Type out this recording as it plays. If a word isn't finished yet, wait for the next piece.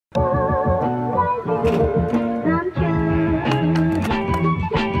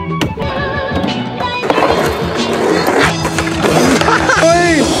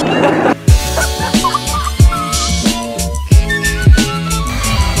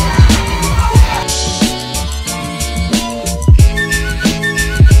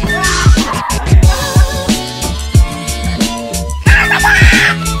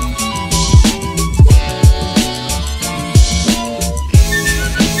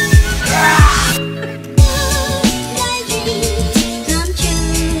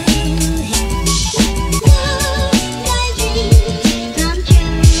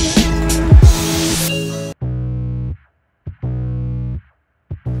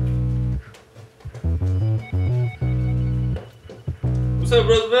What's up,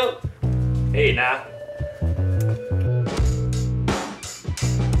 Roosevelt? Hey, nah.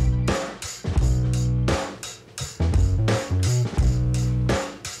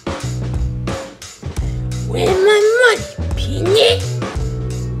 Where's my money, Peanut?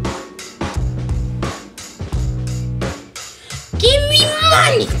 Give me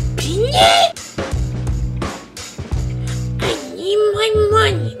money, Peanut! I need my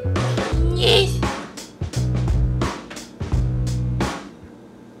money, Peanut.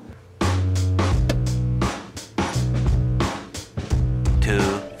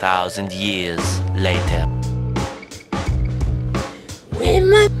 2,000 years later. Where's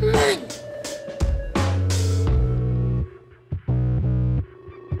my money?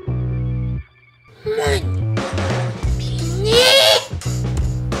 Money. Peanut.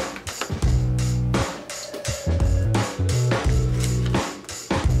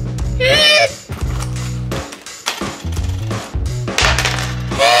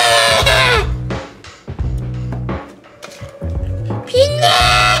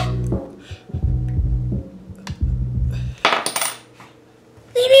 Peanut!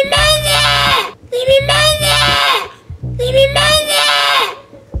 Leave me money! Leave me money! Leave me money!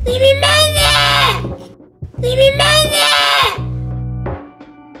 Leave me money! Leave me money!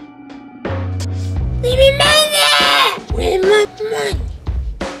 Leave me money! Where's my money?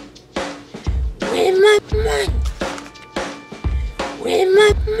 Where's my money? Where's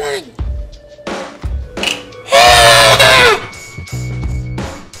my money?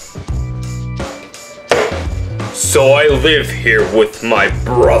 So I live here with my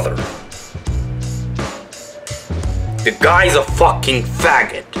brother. The guy's a fucking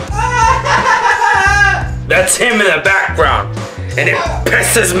faggot. That's him in the background, and it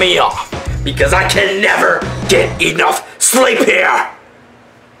pisses me off because I can never get enough sleep here.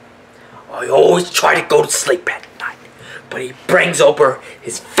 I always try to go to sleep at night, but he brings over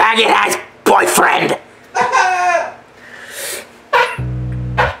his faggot-ass boyfriend.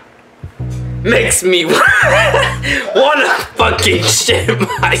 Makes me wanna fucking shit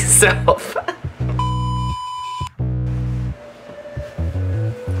myself.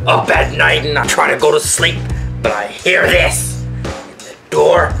 Up at night and I'm trying to go to sleep, but I hear this in the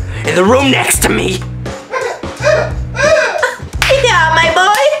door in the room next to me. Yeah, my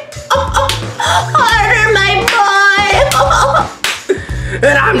boy. Harder, my boy.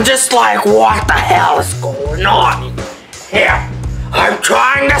 And I'm just like, what the hell is going on here? I'm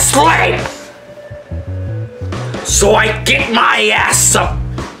trying to sleep. So I get my ass up,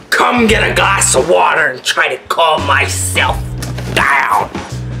 come get a glass of water and try to calm myself down.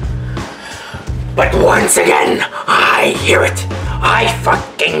 But once again, I hear it. I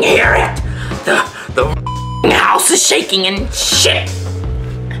fucking hear it. The house is shaking and shit.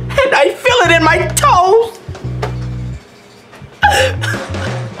 And I feel it in my toes.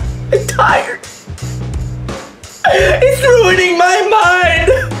 I'm tired. It's ruining my mind.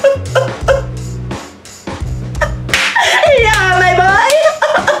 Yeah, my boy.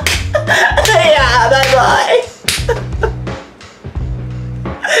 Yeah, my boy.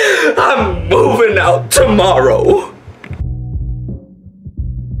 I'm moving out tomorrow.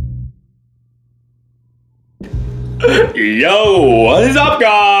 Yo, what is up,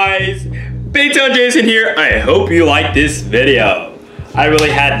 guys? Baetownjason here. I hope you liked this video. I really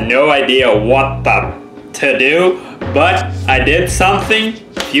had no idea what to do, but I did something.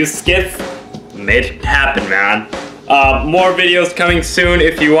 A few skits, made it happen, man. More videos coming soon.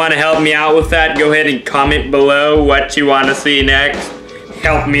 If you want to help me out with that, go ahead and comment below what you want to see next.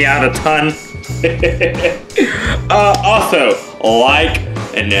 Help me out a ton. Also, like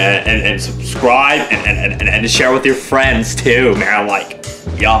and subscribe and share with your friends too, man. Like,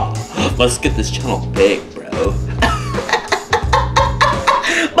 y'all, let's get this channel big, bro.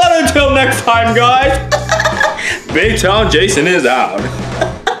 But until next time, guys, Baetownjason is out.